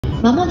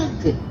まもな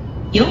く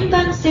4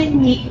番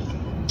線に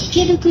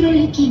池袋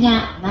行き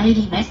が参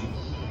ります。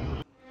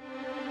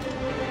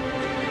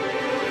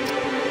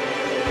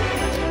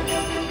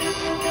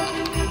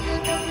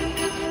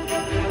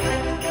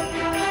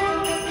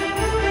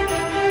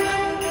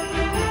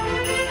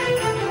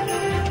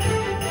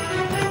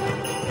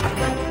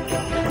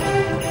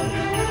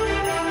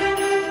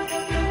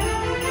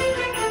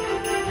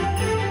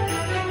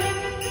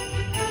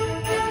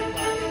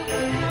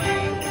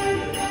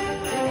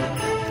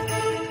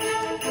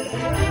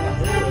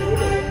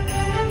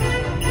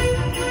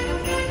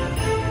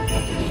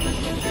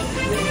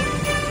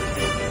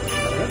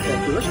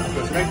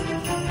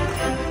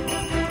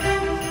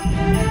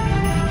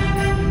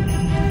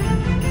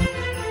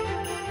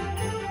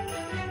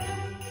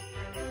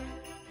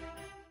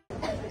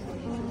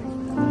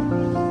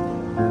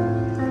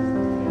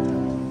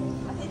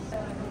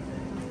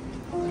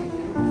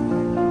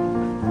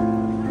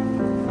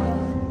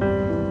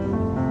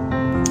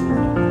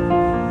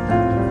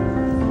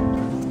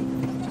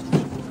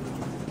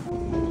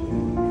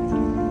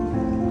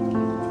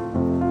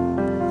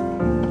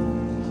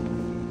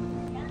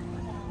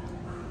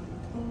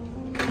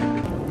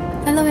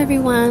Hello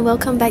everyone,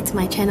 welcome back to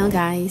my channel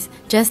guys.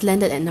 Just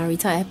landed at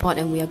Narita Airport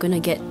and we are gonna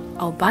get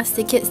our bus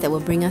tickets that will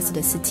bring us to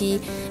the city.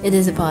 It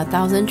is about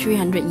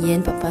 1,300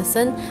 yen per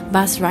person.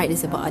 Bus ride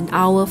is about 1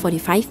 hour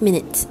 45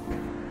 minutes.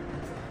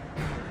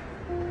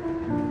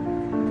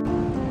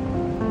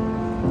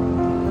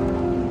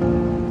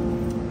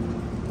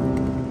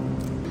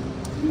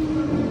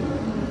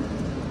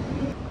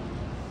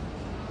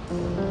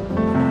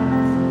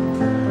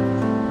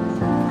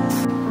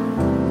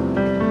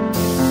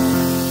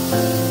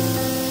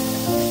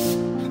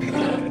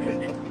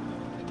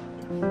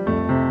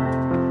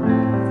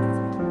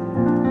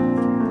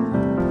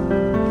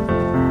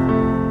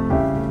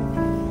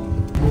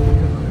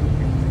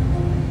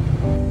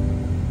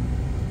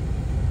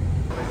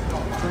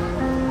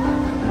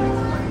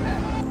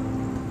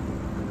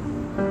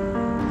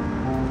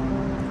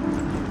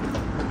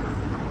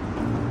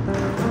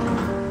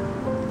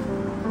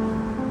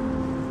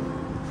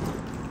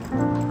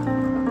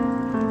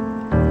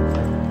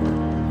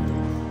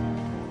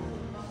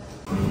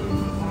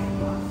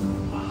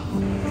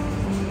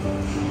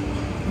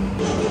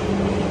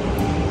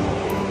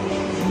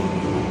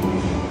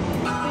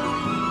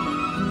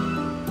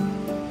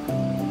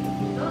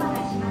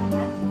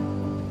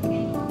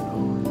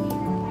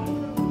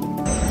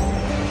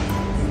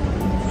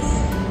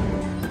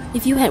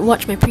 If you had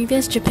watched my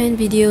previous Japan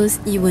videos,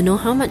 you will know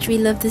how much we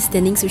love this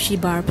standing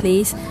sushi bar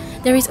place.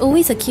 There is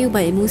always a queue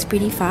but it moves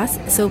pretty fast,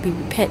 so be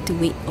prepared to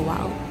wait a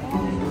while.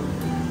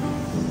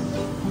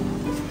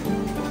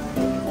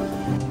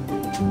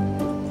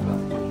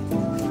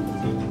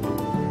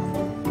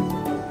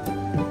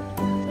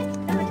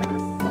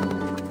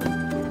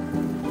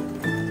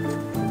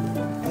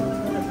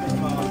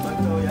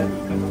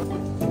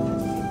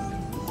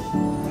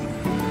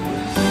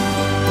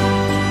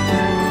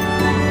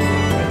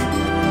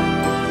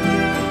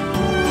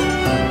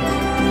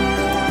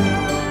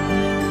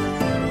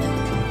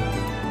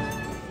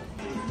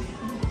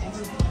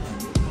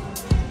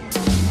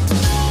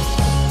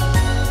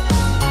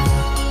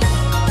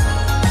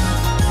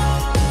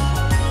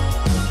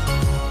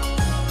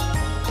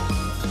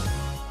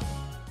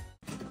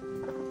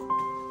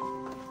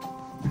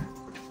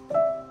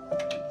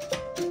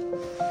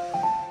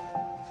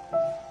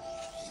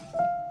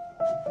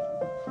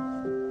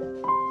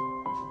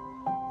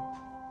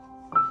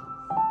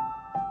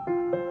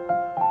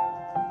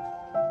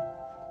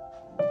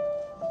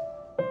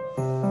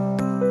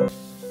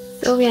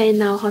 So we are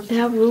in our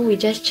hotel room. We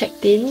just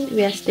checked in.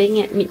 We are staying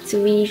at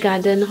Mitsui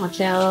Garden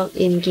Hotel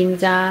in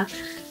Ginza,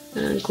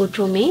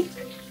 Gochome.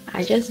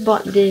 I just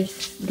bought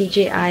this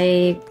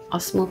DJI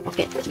Osmo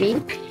Pocket 3.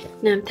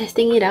 Now I'm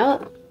testing it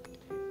out.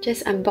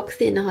 Just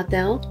unboxed it in the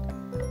hotel.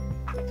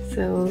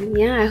 So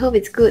yeah, I hope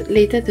it's good.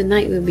 Later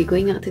tonight we'll be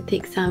going out to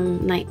take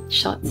some night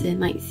shots and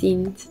night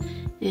scenes.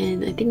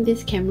 And I think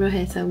this camera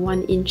has a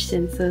 1-inch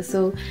sensor,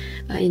 so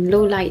in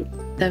low light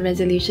the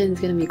resolution is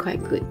going to be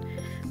quite good.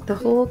 The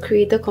whole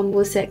creator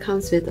combo set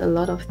comes with a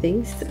lot of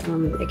things,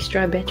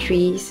 extra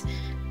batteries,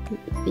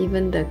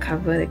 even the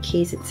cover, the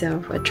case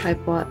itself, a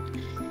tripod,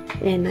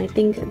 and I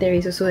think there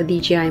is also a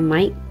DJI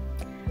mic,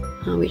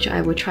 which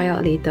I will try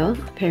out later.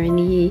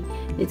 Apparently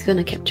it's going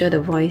to capture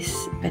the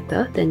voice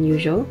better than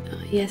usual.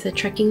 It has a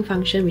tracking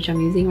function which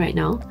I'm using right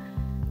now.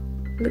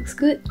 Looks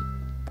good.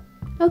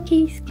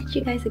 Okay, catch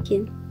you guys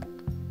again.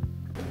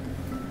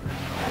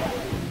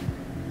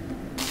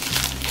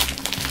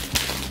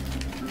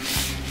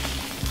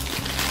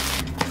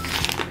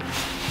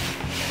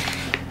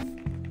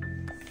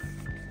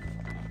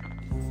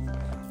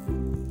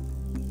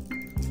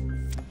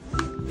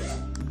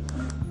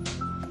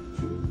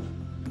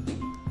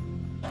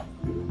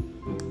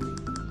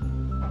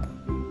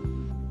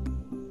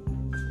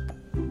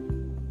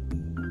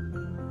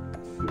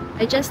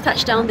 I just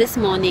touched down this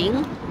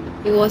morning.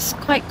 It was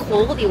quite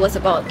cold. It was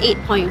about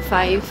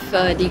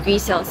 8.5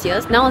 degrees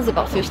Celsius. Now it's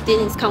about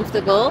 15. It's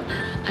comfortable.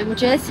 I'm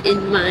just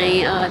in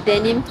my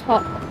denim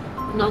top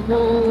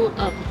normal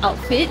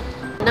outfit.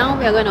 Now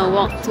we are gonna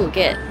walk to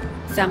get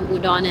some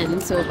udon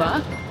and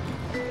soba.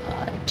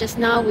 Just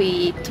now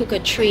we took a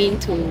train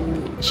to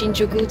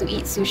Shinjuku to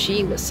eat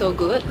sushi. It was so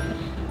good.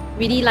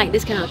 Really like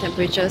this kind of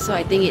temperature, so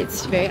I think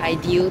it's very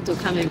ideal to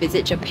come and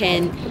visit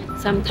Japan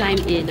sometime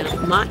in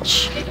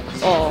March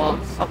or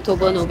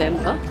October,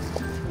 November.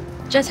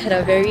 Just had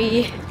a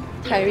very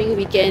tiring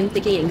weekend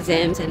taking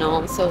exams and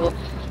all, so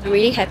I'm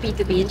really happy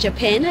to be in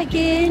Japan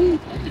again.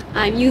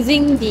 I'm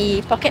using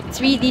the Pocket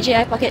 3,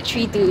 DJI Pocket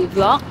 3 to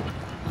vlog.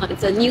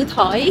 It's a new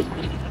toy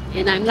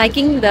and I'm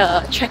liking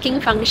the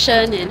tracking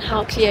function and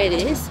how clear it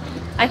is.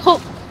 I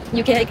hope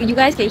you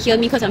guys can hear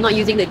me because I'm not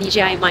using the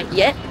DJI mic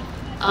yet.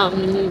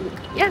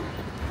 Yeah.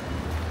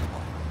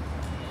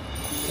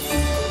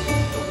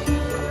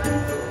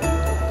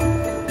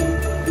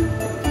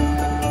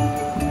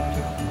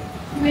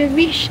 We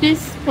reached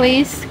this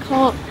place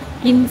called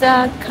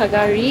Ginza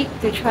Kagari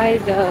to try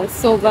the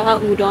soba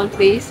udon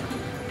place.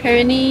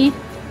 Apparently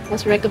it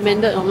was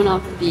recommended on one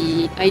of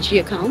the IG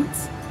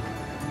accounts.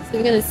 So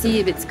we're gonna see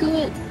if it's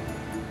good.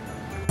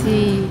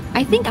 See,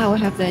 I think I will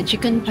have the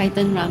chicken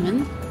python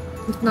ramen.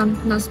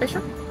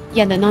 Non-special?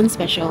 Yeah, the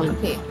non-special one.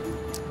 Okay.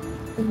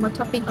 With more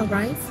topping of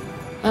rice?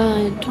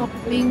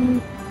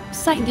 Topping,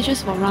 side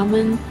dishes for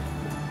ramen,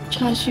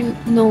 char siu.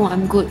 No,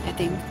 I'm good, I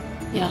think.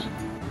 Yeah.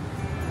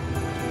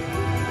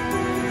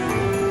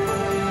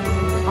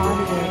 All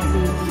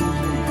the